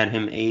project, we had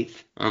him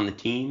 8th on the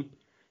team.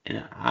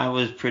 And I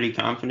was pretty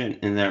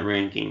confident in that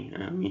ranking.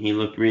 I mean, he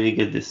looked really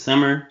good this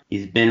summer.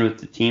 He's been with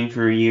the team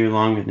for a year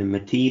longer than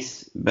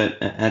Matisse.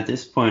 But at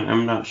this point,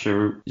 I'm not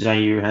sure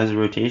Zaire has a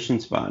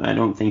rotation spot. I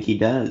don't think he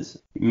does.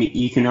 I mean,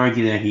 you can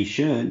argue that he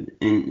should,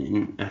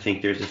 and I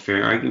think there's a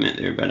fair argument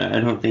there, but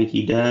I don't think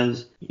he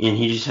does. And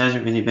he just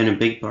hasn't really been a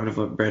big part of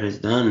what Brett has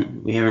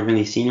done. We haven't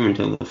really seen him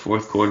until the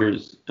fourth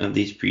quarters of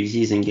these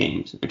preseason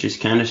games, which is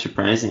kind of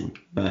surprising.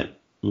 But,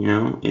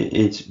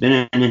 it's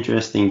been an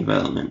interesting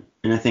development.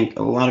 And I think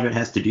a lot of it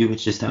has to do with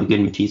just how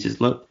good Matisse has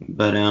looked.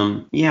 But,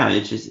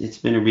 it's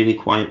been a really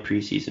quiet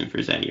preseason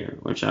for Zaire,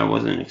 which I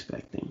wasn't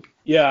expecting.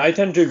 Yeah, I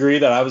tend to agree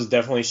that I was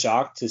definitely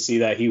shocked to see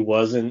that he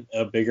wasn't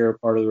a bigger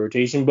part of the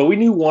rotation. But we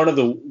knew one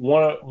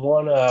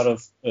out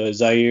of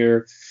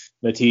Zaire,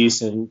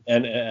 Matisse, and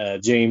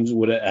James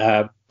would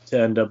have to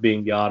end up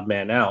being the odd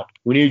man out.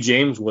 We knew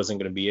James wasn't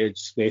going to be it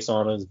just based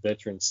on his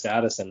veteran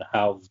status and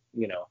how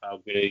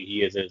good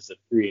he is as a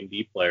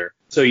 3-and-D player.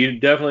 So you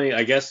definitely,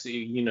 I guess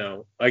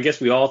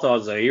we all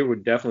thought Zaire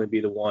would definitely be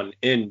the one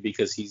in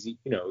because he's, a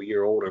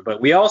year older. But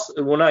we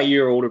also, well, not a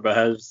year older, but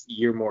has a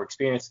year more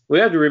experience. We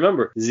have to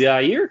remember,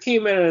 Zaire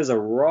came in as a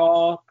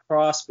raw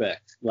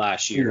prospect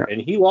last year, and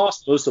he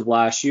lost most of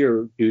last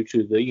year due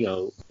to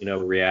the,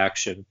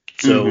 reaction.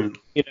 So,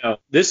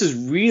 this is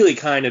really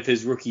kind of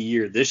his rookie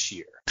year this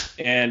year.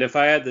 And if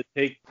I had to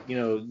take,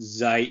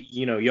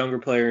 younger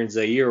player in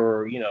Zaire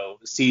or,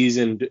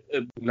 seasoned,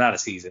 not a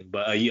seasoned,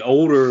 but a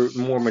older,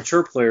 more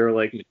mature player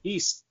like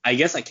Matisse, I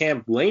guess I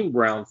can't blame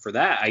Brown for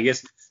that. I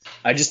guess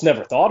I just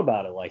never thought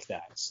about it like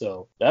that.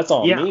 So that's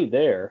on me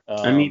there.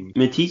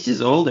 Matisse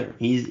is older.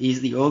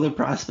 He's the older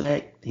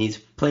prospect. He's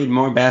played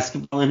more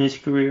basketball in his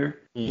career.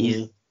 Mm-hmm.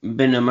 He's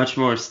been a much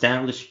more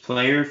established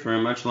player for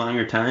a much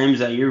longer time.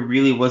 Zaire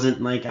really wasn't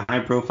like a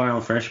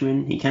high-profile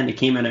freshman. He kind of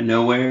came out of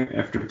nowhere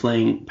after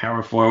playing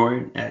power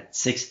forward at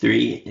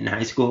 6'3" in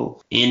high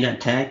school and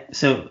at Tech.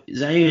 So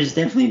Zaire has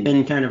definitely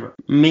been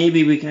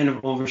maybe we kind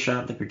of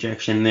overshot the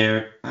projection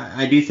there.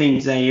 I do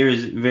think Zaire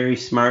is very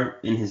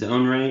smart in his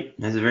own right,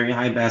 has a very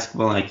high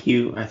basketball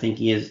IQ. I think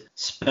he has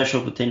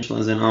special potential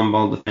as an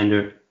on-ball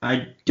defender.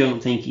 I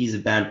don't think he's a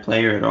bad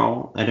player at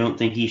all. I don't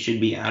think he should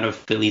be out of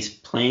Philly's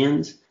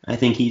plans. I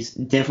think he's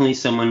definitely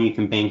someone you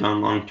can bank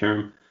on long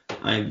term.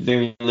 I have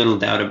very little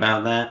doubt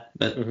about that.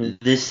 But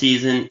this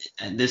season,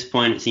 at this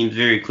point, it seems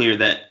very clear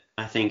that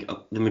I think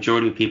the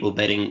majority of people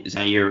betting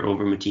Zaire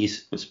over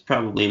Matisse was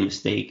probably a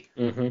mistake.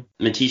 Mm-hmm.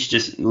 Matisse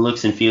just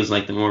looks and feels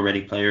like the more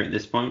ready player at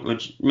this point,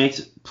 which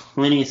makes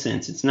plenty of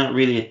sense. It's not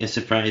really a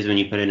surprise when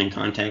you put it in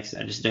context.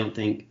 I just don't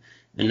think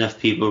enough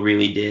people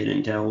really did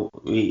until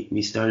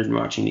we started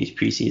watching these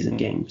preseason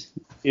games.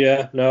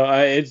 Yeah, no,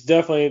 it's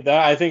definitely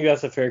that. I think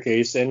that's a fair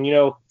case. And,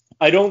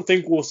 I don't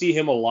think we'll see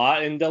him a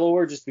lot in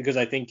Delaware just because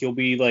I think he'll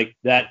be like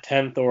that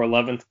 10th or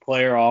 11th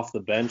player off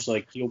the bench.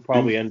 Like he'll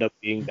probably end up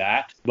being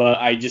that. But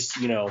I just,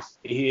 I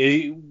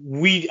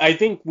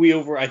think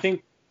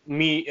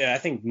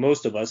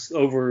most of us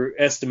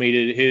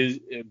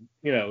overestimated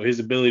his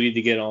ability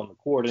to get on the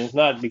court. And it's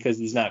not because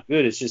he's not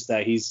good. It's just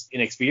that he's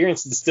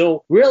inexperienced and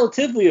still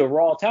relatively a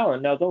raw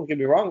talent. Now, don't get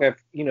me wrong.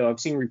 I've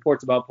seen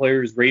reports about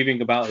players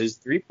raving about his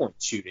 3-point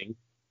shooting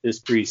this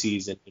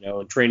preseason,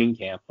 in training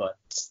camp. But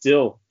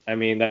still, I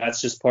mean,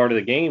 that's just part of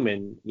the game.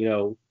 And,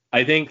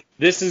 I think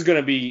this is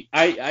going to be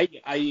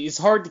it's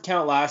hard to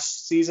count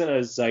last season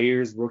as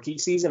Zaire's rookie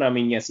season. I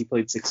mean, yes, he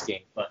played 6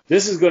 games, but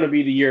this is going to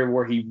be the year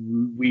where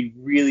we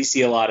really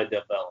see a lot of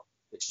development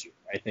this year,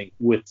 I think,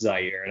 with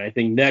Zaire. And I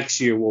think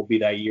next year will be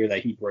that year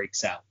that he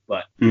breaks out.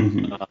 But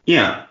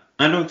yeah,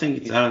 I don't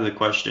think it's out of the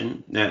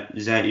question that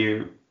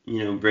Zaire,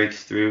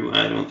 breaks through.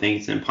 I don't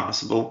think it's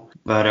impossible.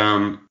 But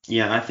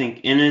I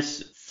think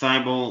Ennis,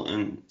 Thibault,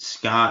 and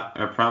Scott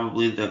are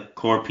probably the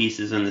core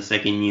pieces in the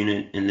second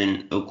unit, and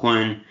then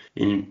O'Quinn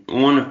and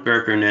one of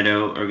Burke or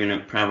Neto are going to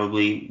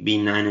probably be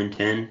 9 and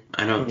 10.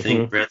 I don't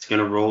think Brett's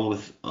going to roll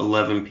with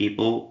 11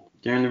 people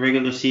during the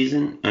regular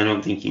season. I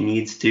don't think he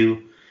needs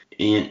to,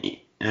 and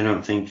I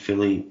don't think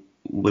Philly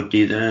would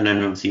do that. I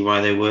don't see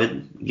why they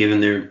would, given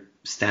their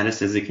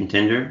status as a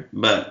contender.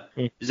 But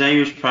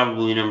Zaire's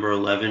probably number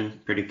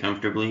 11 pretty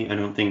comfortably. I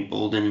don't think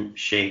Bolden,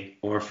 Shake,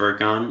 or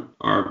Furkan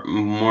are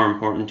more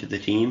important to the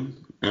team.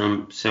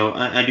 So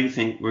I do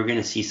think we're going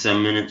to see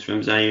some minutes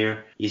from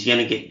Zaire. He's going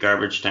to get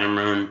garbage time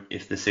run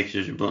if the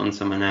Sixers are blowing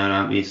someone out,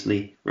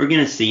 obviously. We're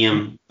going to see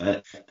him,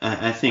 but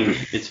I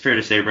think it's fair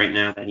to say right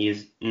now that he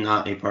is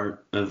not a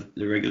part of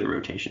the regular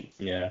rotation.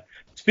 Yeah.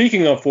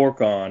 Speaking of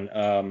Furkan,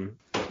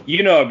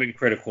 I've been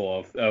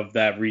critical of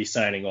that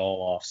re-signing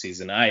all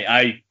offseason.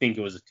 I think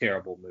it was a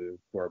terrible move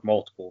for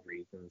multiple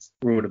reasons.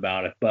 Rude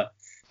about it, but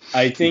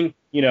I think,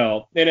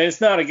 and it's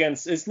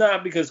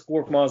not because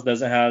Korkmaz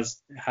doesn't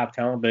have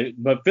talent,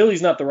 but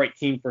Philly's not the right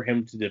team for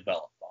him to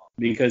develop on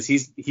because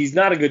he's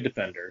not a good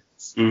defender.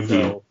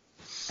 So,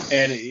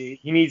 and he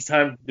needs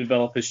time to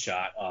develop his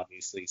shot,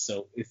 obviously.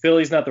 So if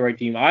Philly's not the right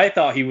team, I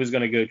thought he was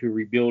going to go to a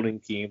rebuilding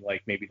team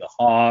like maybe the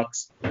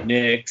Hawks,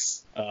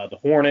 Knicks, the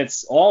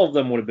Hornets. All of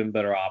them would have been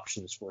better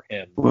options for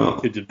him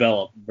to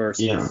develop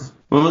versus. Yeah.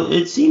 Well,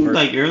 it seemed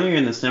like earlier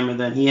in the summer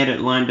that he had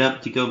it lined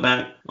up to go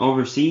back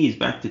overseas,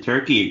 back to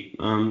Turkey.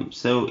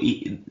 So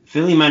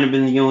Philly might have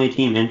been the only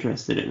team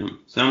interested in him.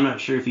 So I'm not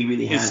sure if he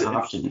really had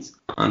options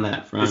on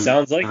that front. It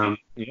sounds like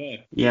yeah.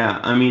 Yeah,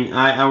 I mean,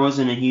 I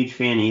wasn't a huge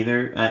fan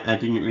either. I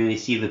didn't really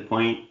see the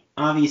point.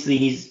 Obviously,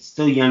 he's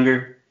still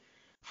younger,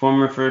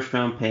 former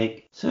first-round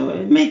pick. So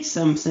it makes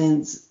some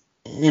sense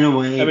in a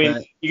way. I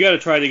mean, you got to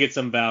try to get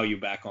some value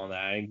back on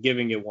that and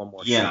giving it one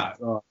more shot.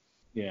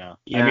 Yeah.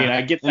 I mean,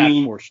 I get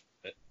that portion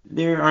of it.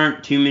 There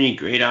aren't too many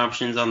great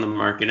options on the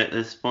market at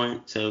this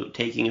point, so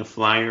taking a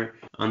flyer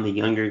on the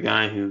younger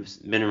guy who's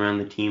been around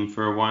the team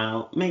for a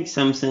while makes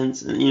some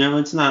sense.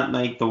 It's not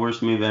like the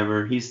worst move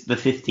ever. He's the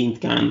 15th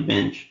guy on the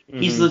bench.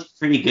 He's looked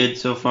pretty good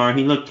so far.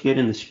 He looked good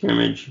in the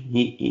scrimmage.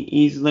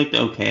 He's looked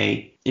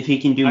okay. If he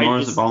can do more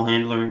as a ball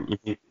handler,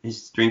 if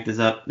his strength is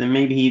up, then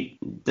maybe he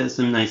does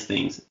some nice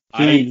things.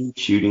 He needs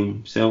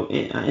shooting, so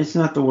it's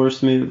not the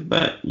worst move.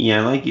 But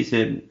yeah, like you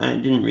said, I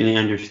didn't really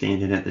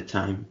understand it at the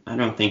time. I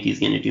don't think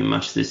he's going to do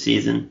much this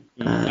season.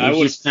 It's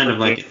just kind of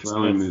like a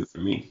throwing move for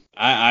me.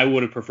 I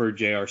would have preferred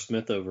J.R.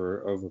 Smith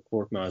over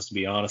Korkmaz, to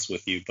be honest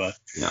with you. But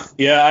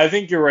yeah, I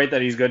think you're right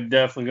that he's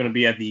definitely going to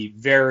be at the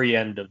very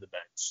end of the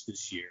bench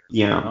this year.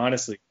 Yeah. And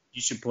honestly,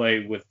 he should play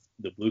with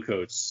the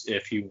Bluecoats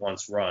if he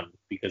wants run,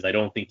 because I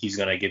don't think he's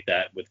going to get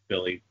that with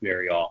Philly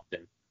very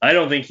often. I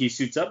don't think he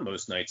suits up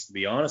most nights, to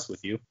be honest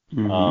with you.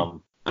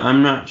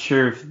 I'm not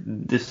sure if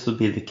this will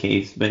be the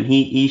case, but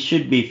he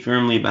should be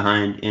firmly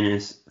behind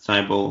Ennis,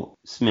 Thibault,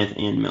 Smith,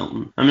 and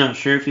Milton. I'm not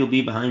sure if he'll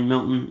be behind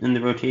Milton in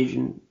the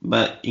rotation,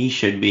 but he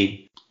should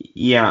be.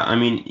 Yeah, I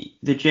mean,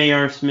 the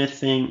J.R. Smith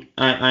thing,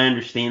 I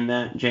understand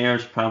that.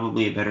 J.R.'s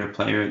probably a better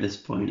player at this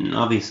point, and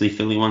obviously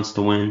Philly wants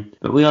to win.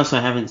 But we also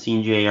haven't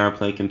seen J.R.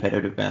 play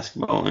competitive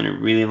basketball in a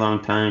really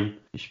long time.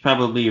 There's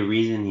probably a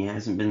reason he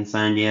hasn't been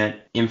signed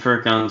yet. And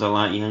Furkan's a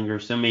lot younger,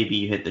 so maybe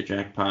you hit the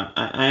jackpot.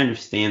 I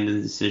understand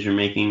the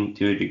decision-making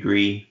to a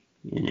degree,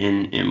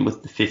 and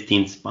with the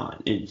 15th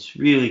spot, it's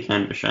really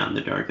kind of a shot in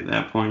the dark at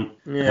that point.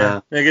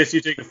 Yeah, I guess you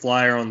take a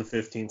flyer on the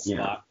 15th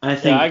spot. I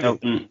think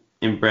Elton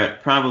and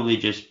Brett probably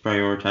just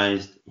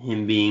prioritized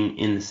him being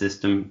in the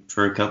system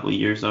for a couple of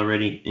years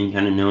already and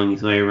kind of knowing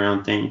his way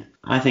around things.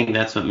 I think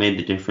that's what made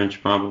the difference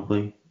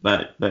probably.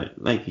 But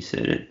like you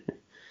said,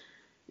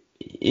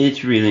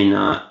 it's really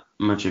not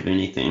much of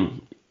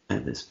anything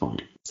at this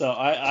point. So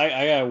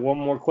I got one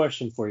more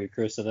question for you,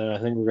 Chris, and then I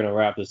think we're going to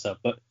wrap this up.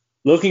 But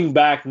looking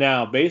back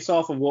now, based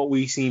off of what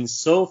we've seen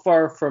so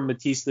far from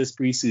Matisse this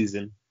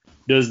preseason,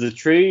 does the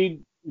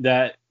trade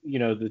that,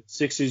 the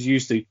Sixers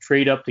used to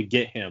trade up to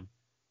get him,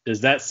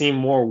 does that seem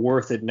more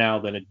worth it now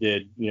than it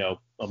did,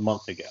 a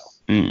month ago?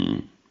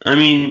 I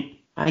mean,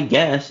 I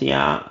guess,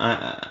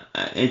 yeah.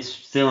 It's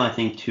still, I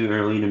think, too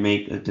early to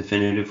make a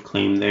definitive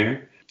claim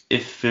there.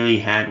 If Philly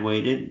had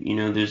waited,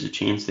 there's a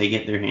chance they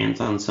get their hands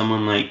on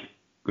someone like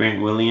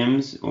Grant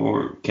Williams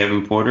or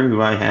Kevin Porter,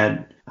 who I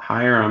had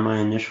higher on my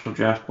initial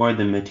draft board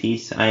than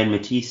Matisse. I had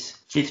Matisse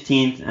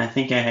 15th. I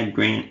think I had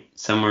Grant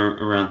somewhere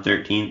around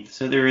 13th,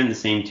 so they're in the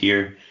same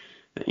tier.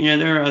 But,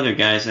 there are other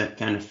guys that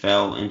kind of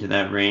fell into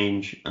that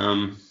range.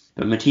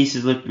 But Matisse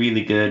has looked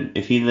really good.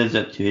 If he lives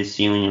up to his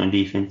ceiling on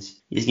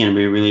defense, he's going to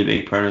be a really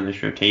big part of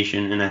this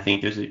rotation, and I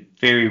think there's a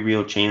very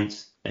real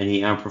chance that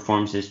he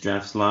outperforms his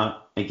draft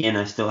slot. Again,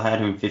 I still had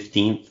him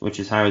 15th, which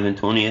is higher than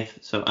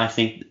 20th, so I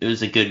think it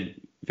was a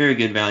very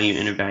good value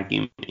in a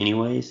vacuum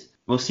anyways.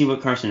 We'll see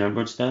what Carson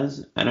Edwards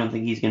does. I don't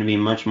think he's going to be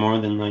much more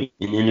than like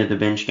an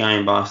end-of-the-bench guy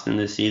in Boston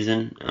this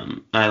season.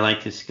 I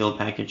like his skill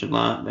package a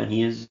lot, but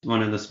he is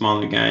one of the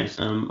smaller guys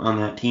on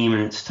that team,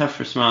 and it's tough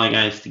for smaller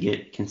guys to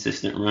get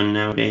consistent run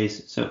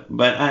nowadays.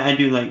 But I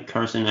do like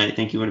Carson. I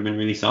think he would have been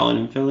really solid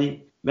in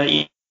Philly. But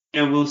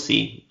we'll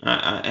see.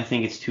 I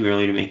think it's too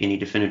early to make any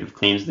definitive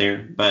claims there.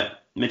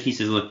 But Matisse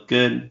has looked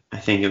good. I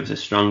think it was a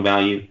strong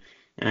value.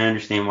 And I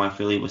understand why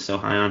Philly was so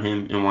high on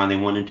him and why they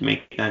wanted to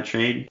make that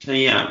trade. So,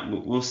 yeah,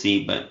 we'll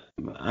see. But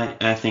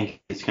I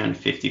think it's kind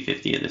of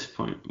 50-50 at this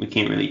point. We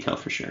can't really tell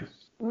for sure.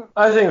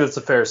 I think that's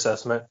a fair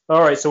assessment. All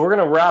right, so we're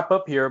going to wrap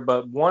up here.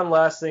 But one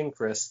last thing,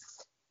 Chris.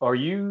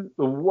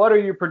 What are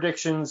your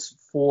predictions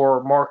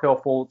for Markelle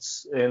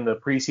Fultz in the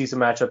preseason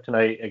matchup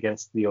tonight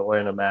against the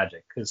Orlando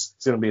Magic? Because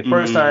it's going to be the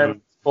first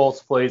time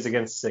Fultz plays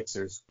against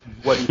Sixers.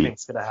 What do you think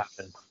is going to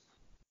happen?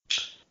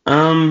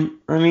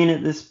 I mean,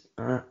 at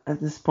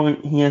this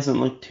point, he hasn't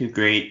looked too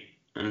great,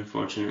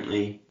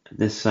 unfortunately,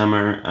 this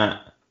summer.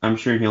 I'm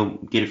sure he'll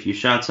get a few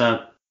shots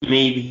up.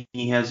 Maybe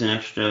he has some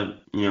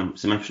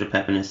extra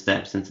pep in his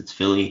step since it's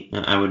Philly.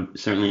 I would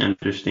certainly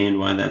understand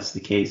why that's the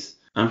case.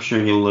 I'm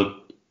sure he'll look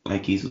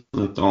like he's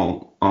looked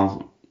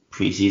all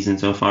preseason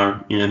so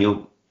far.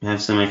 He'll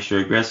have some extra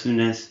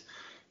aggressiveness.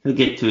 He'll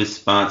get to his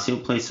spots. He'll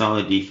play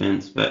solid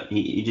defense, but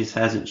he just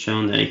hasn't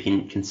shown that he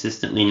can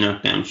consistently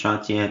knock down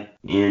shots yet.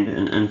 And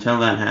until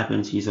that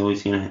happens, he's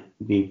always going to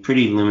be a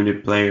pretty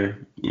limited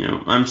player.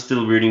 I'm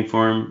still rooting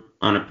for him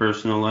on a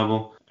personal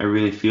level. I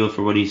really feel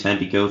for what he's had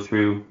to go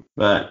through.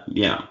 But,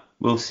 yeah,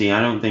 we'll see.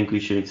 I don't think we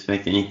should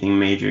expect anything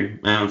major.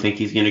 I don't think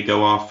he's going to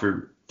go off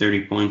for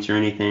 30 points or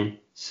anything.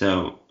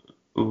 So,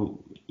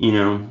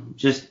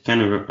 just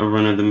kind of a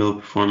run-of-the-mill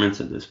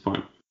performance at this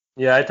point.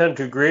 Yeah, I tend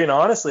to agree. And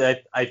honestly,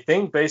 I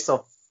think based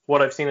off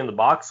what I've seen in the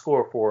box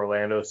score for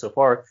Orlando so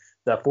far,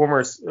 that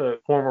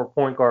former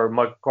point guard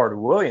Mike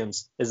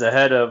Carter-Williams is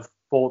ahead of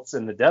Fultz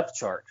in the depth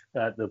chart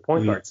at the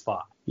point guard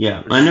spot.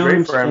 Yeah, I know.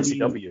 Great for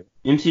MCW.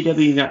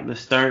 MCW got the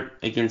start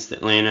against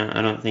Atlanta.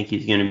 I don't think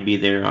he's going to be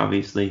there,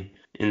 obviously,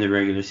 in the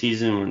regular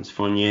season once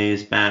Fournier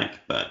is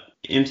back. But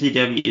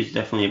MCW is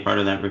definitely a part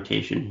of that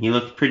rotation. He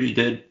looked pretty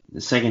good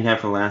the second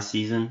half of last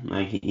season.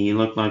 Like, he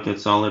looked like a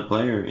solid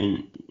player.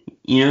 And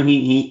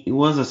he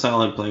was a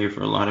solid player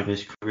for a lot of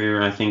his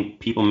career. I think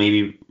people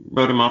maybe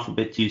wrote him off a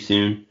bit too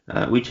soon.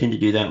 We tend to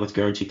do that with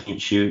guards who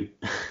can't shoot.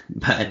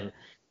 But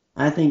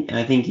I think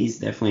he's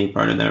definitely a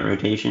part of that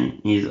rotation.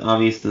 He's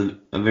obviously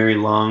a very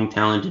long,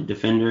 talented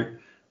defender,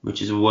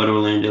 which is what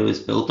Orlando is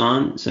built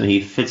on. So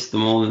he fits the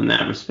mold in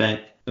that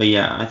respect. But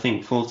yeah, I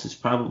think Fultz is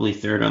probably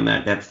third on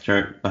that depth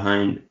chart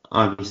behind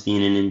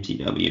Augustine and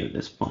MCW at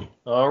this point.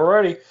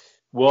 Alrighty.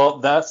 Well,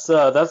 that's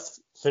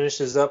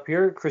finishes up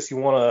here. Chris, you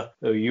wanna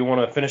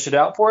finish it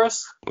out for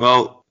us?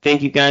 Well,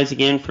 thank you guys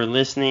again for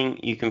listening.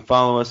 You can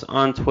follow us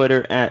on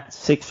Twitter at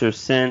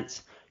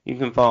SixerSense. You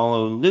can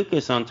follow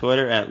Lucas on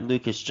Twitter at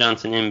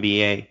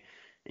LucasJohnsonNBA.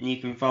 And you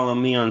can follow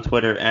me on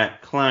Twitter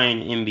at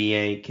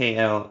KleineNBA,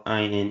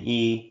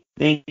 KLINE.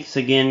 Thanks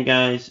again,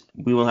 guys.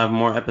 We will have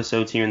more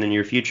episodes here in the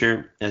near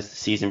future as the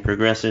season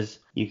progresses.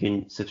 You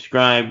can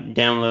subscribe,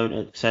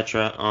 download,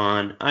 etc.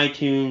 on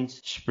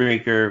iTunes,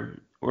 Spreaker,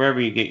 wherever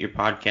you get your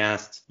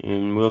podcasts,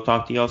 and we'll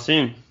talk to y'all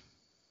soon.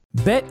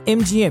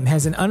 BetMGM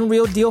has an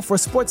unreal deal for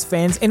sports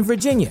fans in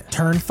Virginia.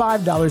 Turn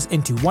 $5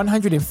 into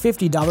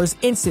 $150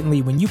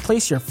 instantly when you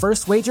place your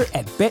first wager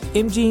at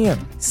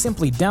BetMGM.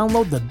 Simply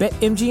download the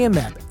BetMGM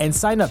app and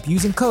sign up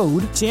using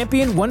code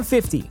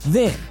Champion150.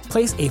 Then,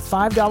 place a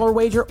 $5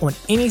 wager on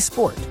any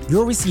sport.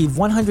 You'll receive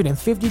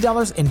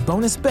 $150 in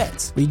bonus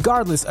bets,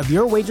 regardless of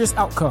your wager's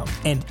outcome.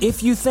 And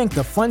if you think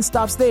the fun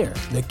stops there,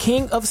 the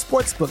king of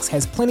sportsbooks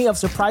has plenty of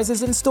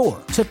surprises in store.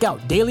 Check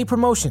out daily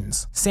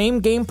promotions,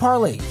 same-game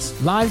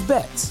parlays, live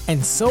bets,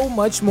 and so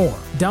much more.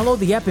 Download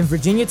the app in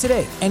Virginia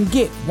today and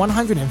get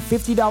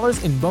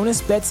 $150 in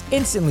bonus bets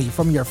instantly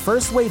from your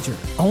first wager.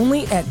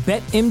 Only at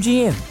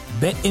BetMGM.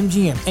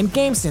 BetMGM and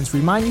GameSense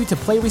remind you to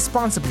play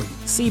responsibly.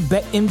 See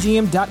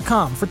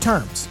BetMGM.com for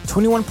terms.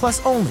 21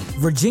 plus only.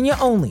 Virginia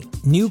only.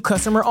 New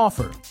customer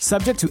offer.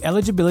 Subject to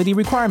eligibility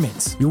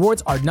requirements.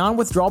 Rewards are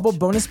non-withdrawable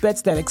bonus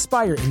bets that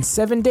expire in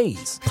 7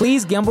 days.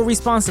 Please gamble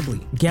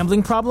responsibly.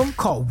 Gambling problem?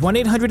 Call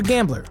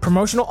 1-800-GAMBLER.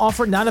 Promotional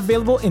offer not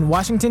available in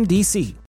Washington, D.C.